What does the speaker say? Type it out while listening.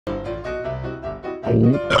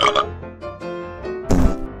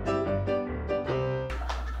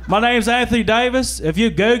My name's Anthony Davis. If you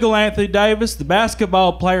Google Anthony Davis, the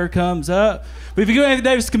basketball player comes up. But if you go Anthony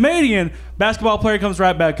Davis comedian, basketball player comes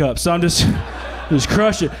right back up. So I'm just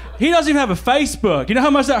crush it. He doesn't even have a Facebook. You know how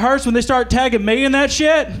much that hurts when they start tagging me in that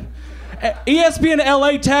shit? ESPN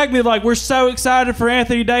LA tagged me like, we're so excited for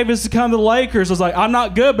Anthony Davis to come to the Lakers. I was like, I'm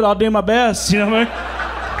not good, but I'll do my best. You know what I mean?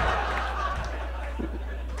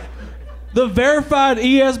 The verified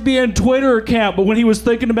ESPN Twitter account, but when he was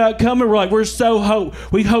thinking about coming, we're like,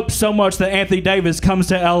 we hope so much that Anthony Davis comes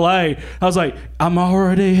to LA. I was like, I'm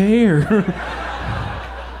already here.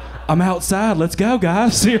 I'm outside. Let's go,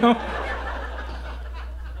 guys. You know?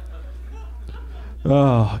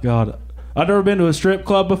 Oh, God. I've never been to a strip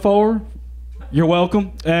club before. You're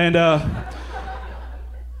welcome. And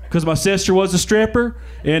because my sister was a stripper,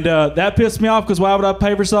 and that pissed me off because why would I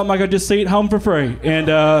pay for something I could just see at home for free? And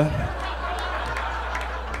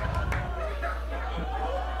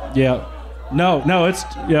yeah, no, it's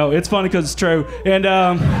funny because it's true. And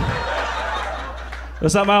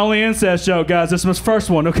that's not my only incest joke, guys. This is my first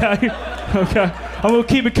one, okay? Okay, I'm gonna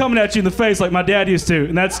keep it coming at you in the face like my dad used to,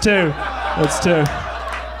 and that's two. That's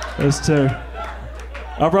two.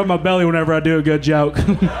 I rub my belly whenever I do a good joke.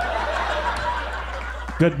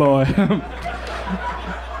 Good boy.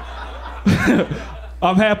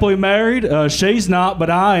 I'm happily married. She's not, but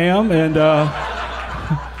I am. And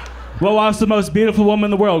my wife's the most beautiful woman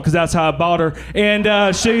in the world because that's how I bought her.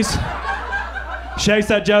 And she hates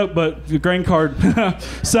that joke, but the green card.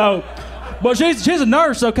 So, but she's a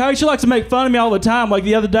nurse, okay? She likes to make fun of me all the time. Like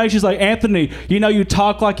the other day, she's like, Anthony, you know you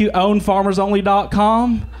talk like you own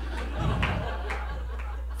FarmersOnly.com?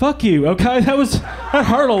 Fuck you, okay? That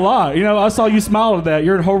hurt a lot. You know, I saw you smile at that.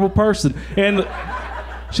 You're a horrible person. And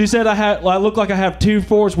she said I look like I have two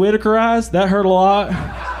Forrest Whitaker eyes. That hurt a lot.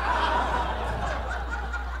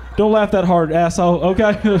 Don't laugh that hard, asshole,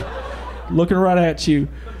 okay? Looking right at you.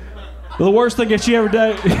 The worst thing that she ever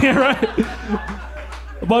did, yeah, right?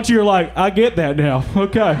 A bunch of you are like, I get that now,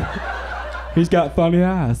 okay. He's got funny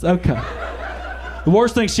eyes, okay. The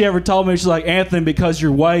worst thing she ever told me, she's like, Anthony, because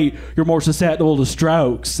you're white, you're more susceptible to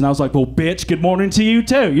strokes. And I was like, well, bitch, good morning to you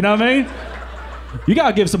too, you know what I mean? You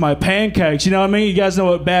gotta give somebody pancakes, you know what I mean? You guys know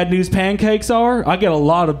what bad news pancakes are? I get a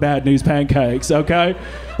lot of bad news pancakes, okay?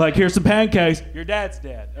 Like, here's some pancakes, your dad's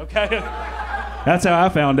dead, okay? That's how I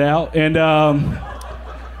found out. And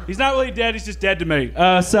he's not really dead, he's just dead to me.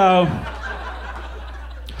 So,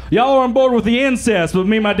 y'all are on board with the incest, but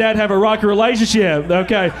me and my dad have a rocky relationship,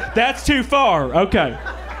 okay? That's too far, okay.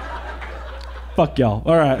 Fuck y'all,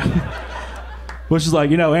 all right. Which is like,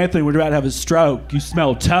 you know, Anthony, when you're about to have a stroke, you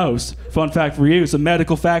smell toast. Fun fact for you, it's a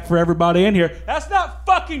medical fact for everybody in here. That's not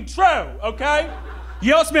fucking true, okay?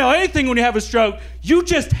 You don't smell anything when you have a stroke. You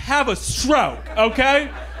just have a stroke,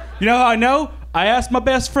 okay? You know how I know? I asked my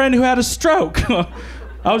best friend who had a stroke.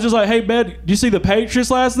 I was just like, hey, Ben, did you see the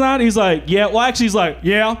Patriots last night? He's like, yeah. Well, actually, he's like,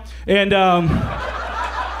 yeah. And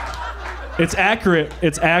it's accurate.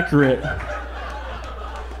 It's accurate.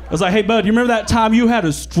 I was like, hey, bud, you remember that time you had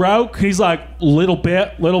a stroke? He's like, little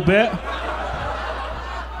bit.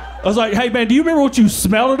 I was like, hey, man, do you remember what you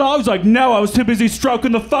smelled at all? He's like, no, I was too busy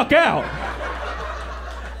stroking the fuck out.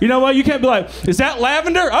 You know what? You can't be like, is that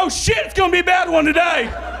lavender? Oh, shit, it's going to be a bad one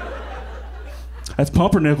today. That's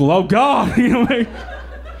pumpernickel. Oh, God. You know what I mean?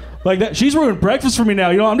 Like that. She's ruined breakfast for me now.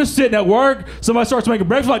 You know, I'm just sitting at work. Somebody starts making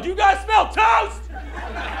breakfast. Like, you guys smell toast?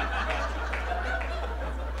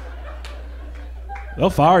 They'll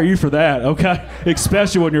fire you for that, okay?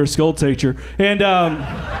 Especially when you're a school teacher. And,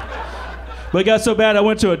 but it got so bad I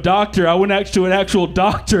went to a doctor. I went to an actual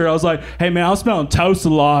doctor. I was like, hey, man, I'm smelling toast a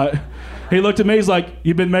lot. He looked at me. He's like,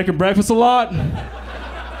 you been making breakfast a lot?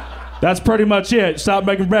 That's pretty much it. Stop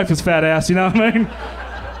making breakfast, fat ass. You know what I mean?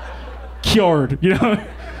 Cured, you know?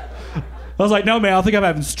 I was like, no, man, I think I'm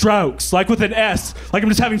having strokes. Like with an S. Like I'm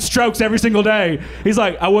just having strokes every single day. He's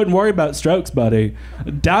like, I wouldn't worry about strokes, buddy.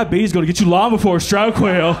 Diabetes is going to get you long before a stroke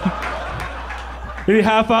will. And he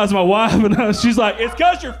high-fives my wife, and she's like, it's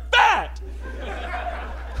because you're fat.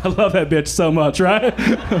 I love that bitch so much, right?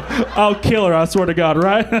 I'll kill her, I swear to God,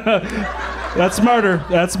 right? That's murder.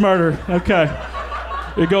 That's murder. Okay.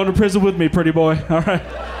 You're going to prison with me, pretty boy. All right.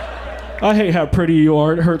 I hate how pretty you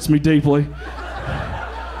are. It hurts me deeply.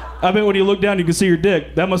 I bet when you look down, you can see your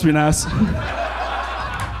dick. That must be nice.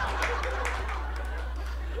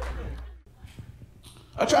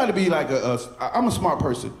 I try to be like I'm a smart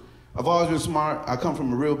person. I've always been smart. I come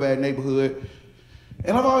from a real bad neighborhood.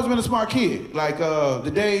 And I've always been a smart kid. Like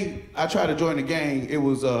the day I tried to join the gang, it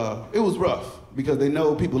was rough. because they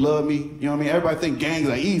know people love me. You know what I mean? Everybody think gangs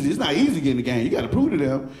are easy. It's not easy getting a gang. You got to prove to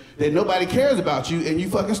them that nobody cares about you and you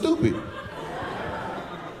fucking stupid.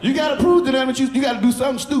 You got to prove to them that you got to do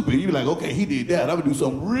something stupid. You be like, okay, he did that. I'm going to do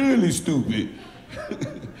something really stupid.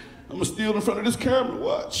 I'm going to steal in front of this camera.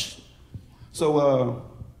 Watch. So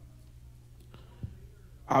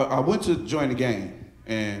I went to join the gang,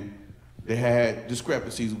 and they had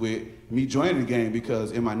discrepancies with me joining the gang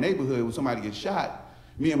because in my neighborhood, when somebody gets shot,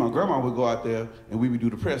 me and my grandma would go out there and we would do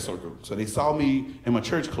the prayer circle. So they saw me in my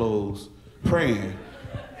church clothes praying.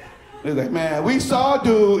 They're like, man, we saw a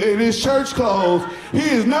dude in his church clothes. He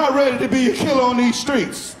is not ready to be a killer on these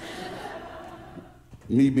streets.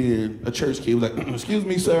 Me being a church kid was like, excuse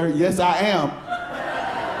me, sir. Yes, I am.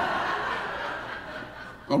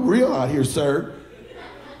 I'm real out here, sir.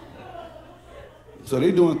 So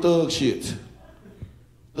they doing thug shit.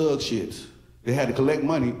 Thug shit. They had to collect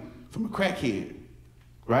money from a crackhead,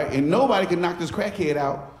 right? And nobody could knock this crackhead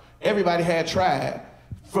out. Everybody had tried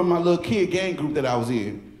from my little kid gang group that I was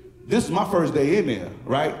in. This is my first day in there,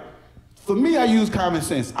 right? For me, I use common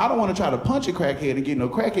sense. I don't want to try to punch a crackhead and get no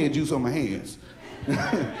crackhead juice on my hands.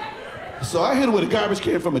 So I hit him with a garbage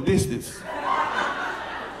can from a distance.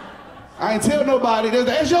 I ain't tell nobody. They was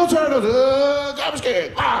like, it's your turn. I was like, garbage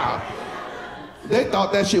can. Ah. They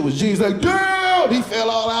thought that shit was G's. Like, damn, he fell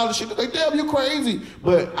all out of shit. Like, damn, you crazy.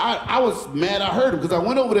 But I was mad I heard him because I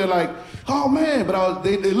went over there like, oh man, but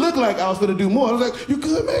they looked like I was gonna do more. I was like, you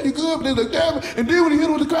good, man, you good? But they was like, damn it. And then when he hit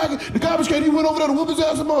him with the garbage can, he went over there to whoop his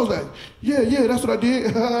ass some more. I was like, yeah, that's what I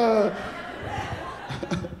did.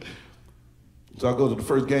 So I go to the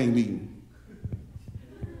first gang meeting.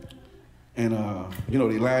 And, you know,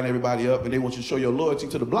 they line everybody up and they want you to show your loyalty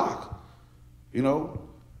to the block, you know?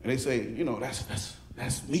 And they say, you know, that's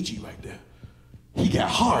Michi right there. He got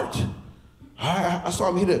heart. I saw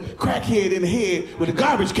him hit a crackhead in the head with a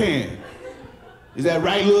garbage can. Is that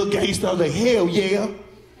right, little gangster? I was like, hell yeah.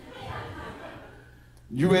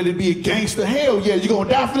 You ready to be a gangster? Hell yeah. You gonna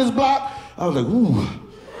die for this block? I was like, ooh.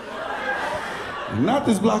 Not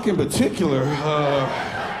this block in particular.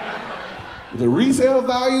 The resale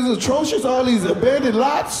value is atrocious, all these abandoned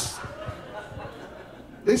lots.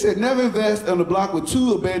 They said never invest on a block with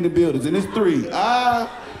 2 abandoned buildings, and it's 3. I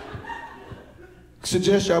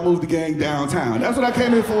suggest y'all move the gang downtown. That's what I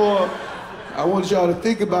came in for. I want y'all to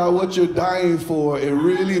think about what you're dying for. It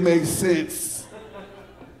really makes sense.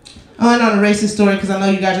 I went on a racist story because I know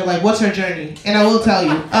you guys are like, what's her journey? And I will tell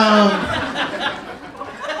you.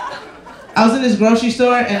 I was in this grocery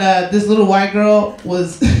store and this little white girl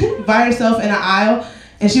was by herself in an aisle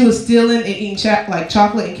and she was stealing and eating like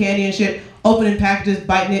chocolate and candy and shit, opening packages,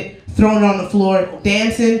 biting it, throwing it on the floor,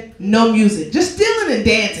 dancing, no music, just stealing and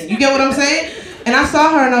dancing. You get what I'm saying? And I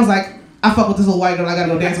saw her and I was like, I fuck with this little white girl, I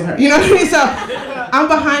gotta go dance with her. You know what I mean? So I'm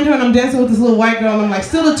behind her and I'm dancing with this little white girl and I'm like,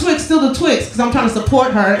 still the Twix, because I'm trying to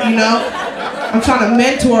support her, you know? I'm trying to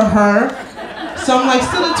mentor her. So I'm like,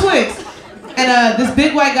 still the Twix. And this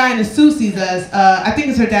big white guy in a suit sees us. I think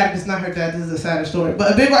it's her dad, but it's not her dad. This is a sadder story.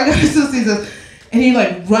 But a big white guy in a suit sees us, and he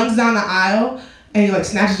like runs down the aisle, and he like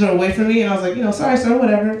snatches her away from me. And I was like, you know, sorry, sir,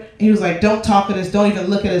 whatever. And he was like, don't talk at us, don't even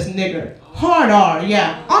look at us, nigger. Hard R,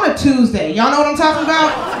 yeah. On a Tuesday. Y'all know what I'm talking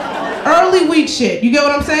about? Early week shit. You get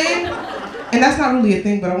what I'm saying? And that's not really a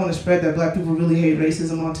thing, but I want to spread that black people really hate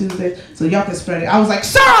racism on Tuesdays, so y'all can spread it. I was like,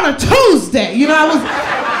 sir, on a Tuesday. You know, I was.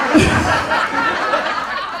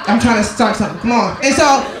 I'm trying to start something, come on. And so,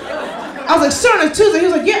 I was like, sir, on a Tuesday. He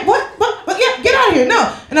was like, yeah, what, yeah, get out of here,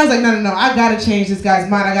 no. And I was like, no, I gotta change this guy's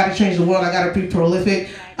mind. I gotta change the world. I gotta be prolific.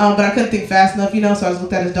 But I couldn't think fast enough, you know, so I just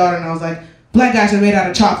looked at his daughter and I was like, black guys are made out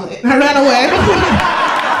of chocolate. And I ran away.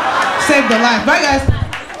 Saved their life. Bye,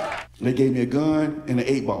 guys. They gave me a gun and an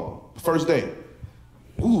 8-ball. First day.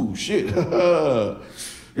 Ooh, shit.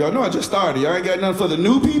 Y'all know I just started. Y'all ain't got nothing for the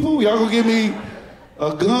new people? Y'all gonna give me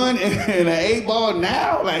a gun and an 8-ball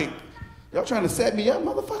now? Like, y'all trying to set me up,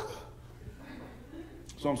 motherfucker?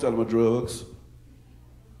 So I'm selling my drugs.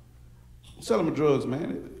 I'm selling my drugs,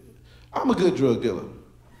 man. I'm a good drug dealer.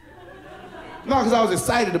 No, because I was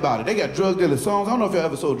excited about it. They got drug dealer songs. I don't know if y'all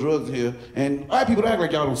ever sold drugs in here. And white people act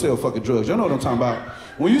like y'all don't sell fucking drugs. Y'all know what I'm talking about.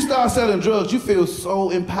 When you start selling drugs, you feel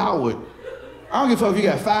so empowered. I don't give a fuck if you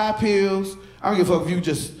got 5 pills. I don't give a fuck if you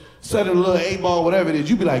just selling a little 8-ball, whatever it is.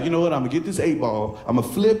 You be like, you know what, I'm gonna get this 8-ball. I'm gonna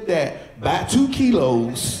flip that, buy 2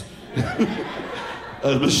 kilos,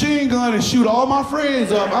 a machine gun and shoot all my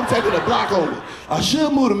friends up. I'm taking a block over. I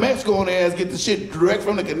should move to Mexico on their ass, get the shit direct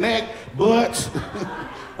from the connect, but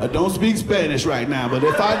I don't speak Spanish right now, but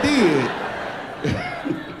if I did,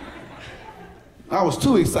 I was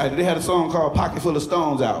too excited. They had a song called Pocket Full of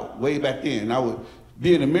Stones out way back then. I would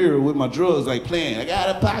be in the mirror with my drugs, like playing. I got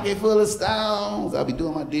a pocket full of stones. I'll be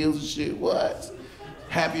doing my deals and shit. What?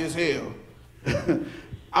 Happy as hell.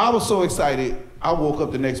 I was so excited, I woke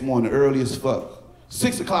up the next morning early as fuck.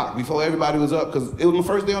 6 o'clock before everybody was up, because it was my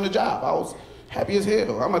first day on the job. I was happy as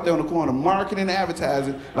hell. I'm out there on the corner marketing and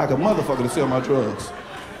advertising like a motherfucker to sell my drugs.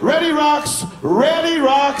 Ready Rocks, Ready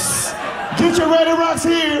Rocks. Get your Ready Rocks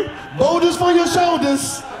here. Boulders for your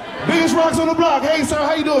shoulders. Biggest rocks on the block. Hey, sir,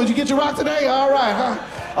 how you doing? Did you get your rock today? All right, huh?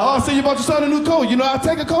 Oh, I see you bought your son a new coat. You know, I'll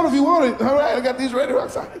take a coat if you want it. All right, I got these Ready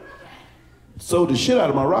Rocks on. Sold the shit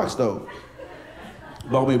out of my rocks, though.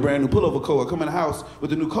 Bought me a brand new pullover coat. I come in the house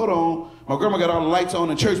with the new coat on. My grandma got all the lights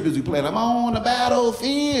on and church music playing. I'm on the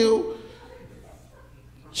battlefield.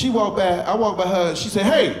 She walked by, I walked by her, she said,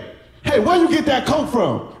 hey, where you get that coat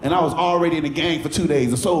from? And I was already in the gang for 2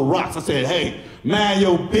 days. I sold rocks. I said, hey, mind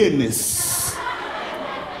your business.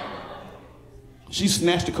 She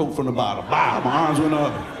snatched the coat from the bottom. Wow, my arms went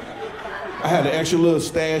up. I had an extra little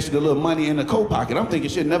stash of the little money in the coat pocket. I'm thinking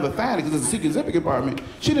she'd never find it because it's a secret zipping compartment.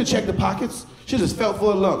 She didn't check the pockets. She just felt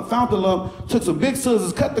for a lump, found the lump, took some big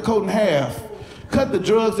scissors, cut the coat in half, cut the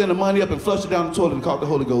drugs and the money up and flushed it down the toilet and called the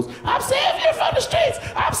Holy Ghost. I'm saving you from the streets.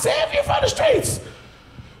 I'm saving you from the streets.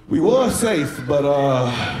 We were safe, but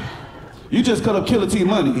you just cut up Killer T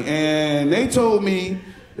money. And they told me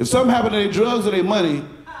if something happened to their drugs or their money,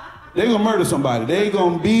 they're gonna murder somebody. They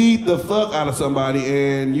gonna beat the fuck out of somebody.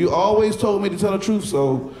 And you always told me to tell the truth,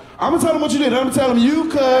 so I'm gonna tell them what you did. I'm gonna tell them you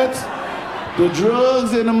cut the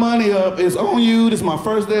drugs and the money up. It's on you. This is my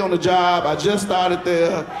first day on the job. I just started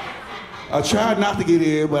there. I tried not to get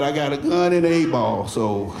in, but I got a gun and an 8-ball,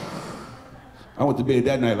 so I went to bed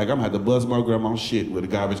that night like I'm gonna have to bust my grandma's shit with a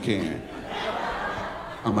garbage can.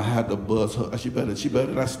 I'm gonna have to bust her. She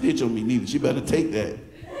better not snitch on me neither. She better take that.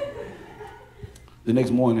 The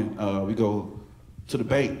next morning, we go to the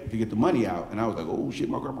bank to get the money out, and I was like, oh shit,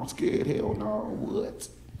 my grandma's scared. Hell no, what?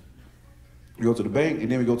 We go to the bank,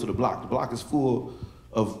 and then we go to the block. The block is full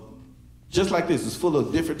of, just like this, it's full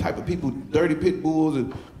of different type of people, dirty pit bulls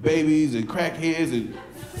and babies and crackheads and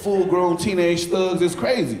full-grown teenage thugs. It's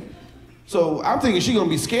crazy. So I'm thinking she's gonna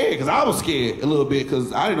be scared, because I was scared a little bit,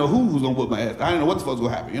 because I didn't know who was gonna whip my ass. I didn't know what the fuck was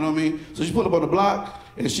gonna happen, you know what I mean? So she pulled up on the block,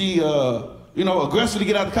 and she, you know, aggressively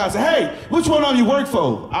get out the car and say, hey, which one of you work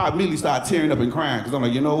for? I immediately start tearing up and crying, because I'm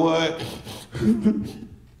like, you know what?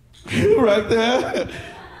 Right there.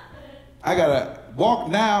 I gotta walk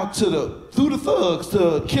now through the thugs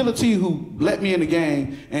to Killer T, who let me in the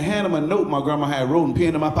gang, and hand him a note my grandma had wrote and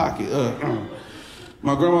pinned in my pocket.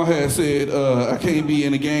 My grandma had said, I can't be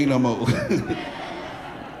in the gang no more.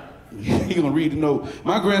 He gonna read the note.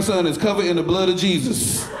 My grandson is covered in the blood of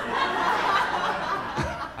Jesus.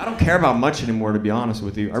 I don't care about much anymore, to be honest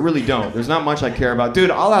with you. I really don't. There's not much I care about. Dude,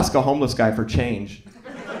 I'll ask a homeless guy for change.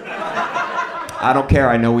 I don't care.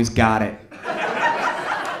 I know he's got it.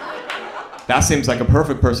 That seems like a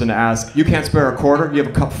perfect person to ask. You can't spare a quarter? You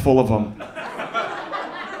have a cup full of them.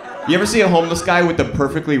 You ever see a homeless guy with the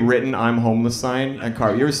perfectly written "I'm homeless" sign at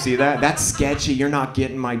car? You ever see that? That's sketchy. You're not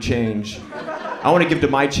getting my change. I want to give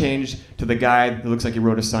my change to the guy that looks like he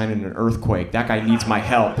wrote a sign in an earthquake. That guy needs my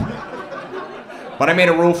help. But I made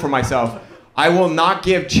a rule for myself. I will not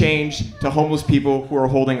give change to homeless people who are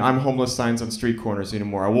holding "I'm homeless" signs on street corners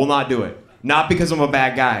anymore. I will not do it. Not because I'm a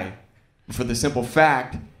bad guy, but for the simple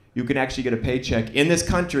fact you can actually get a paycheck in this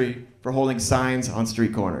country for holding signs on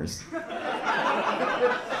street corners.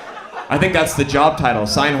 I think that's the job title,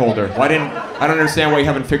 sign holder. I don't understand why you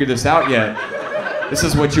haven't figured this out yet. This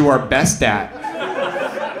is what you are best at.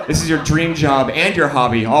 This is your dream job and your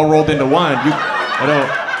hobby all rolled into one.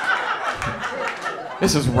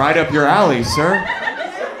 This is right up your alley, sir.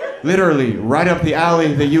 Literally, right up the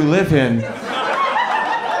alley that you live in.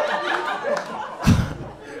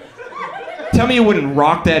 Tell me you wouldn't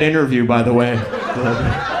rock that interview, by the way.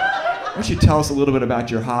 Why don't you tell us a little bit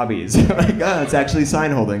about your hobbies? Like, it's actually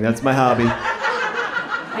sign holding. That's my hobby.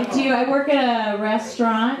 I do. I work at a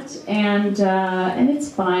restaurant, and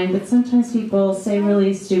it's fine. But sometimes people say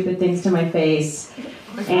really stupid things to my face.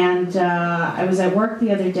 And I was at work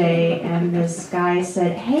the other day, and this guy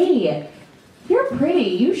said, "Hey, you're pretty.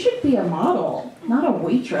 You should be a model, not a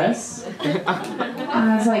waitress." And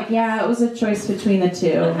I was like, "Yeah, it was a choice between the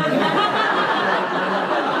two."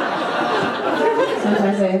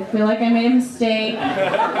 Sometimes I feel like I made a mistake.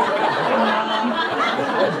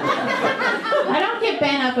 I don't get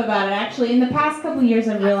bent up about it. Actually, in the past couple of years,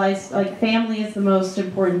 I've realized like family is the most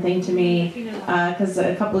important thing to me. Because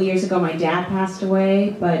a couple of years ago, my dad passed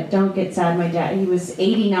away. But don't get sad. My dad, he was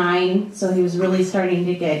 89, so he was really starting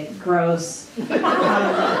to get gross.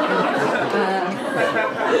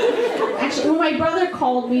 Actually, when my brother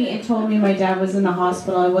called me and told me my dad was in the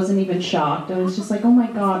hospital, I wasn't even shocked. I was just like, oh my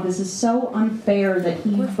God, this is so unfair that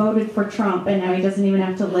he voted for Trump and now he doesn't even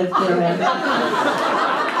have to live through it.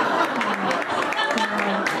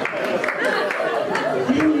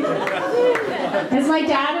 As my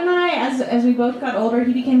dad and I, as we both got older,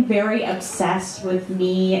 he became very obsessed with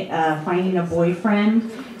me finding a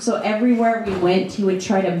boyfriend. So everywhere we went, he would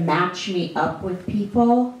try to match me up with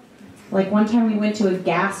people. Like one time we went to a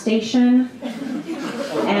gas station,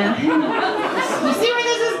 and you see where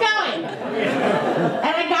this is going?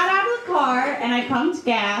 And I got out of the car, and I pumped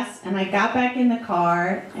gas, and I got back in the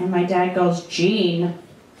car, and my dad goes, Gene,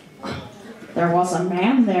 there was a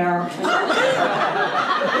man there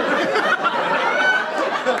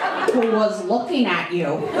who was looking at you.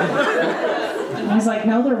 And I was like,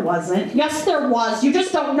 no, there wasn't. Yes, there was. You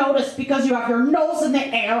just don't notice because you have your nose in the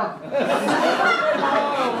air.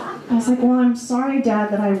 I was like, well, I'm sorry, Dad,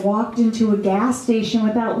 that I walked into a gas station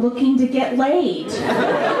without looking to get laid.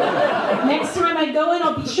 Next time I go in,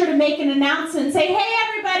 I'll be sure to make an announcement and say, hey,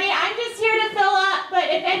 everybody, I'm just here to fill up, but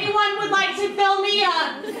if anyone would like to fill me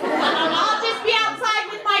up, I'll just be outside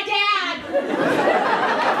with my dad.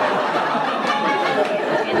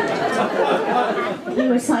 He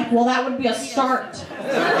was like, well, that would be a start.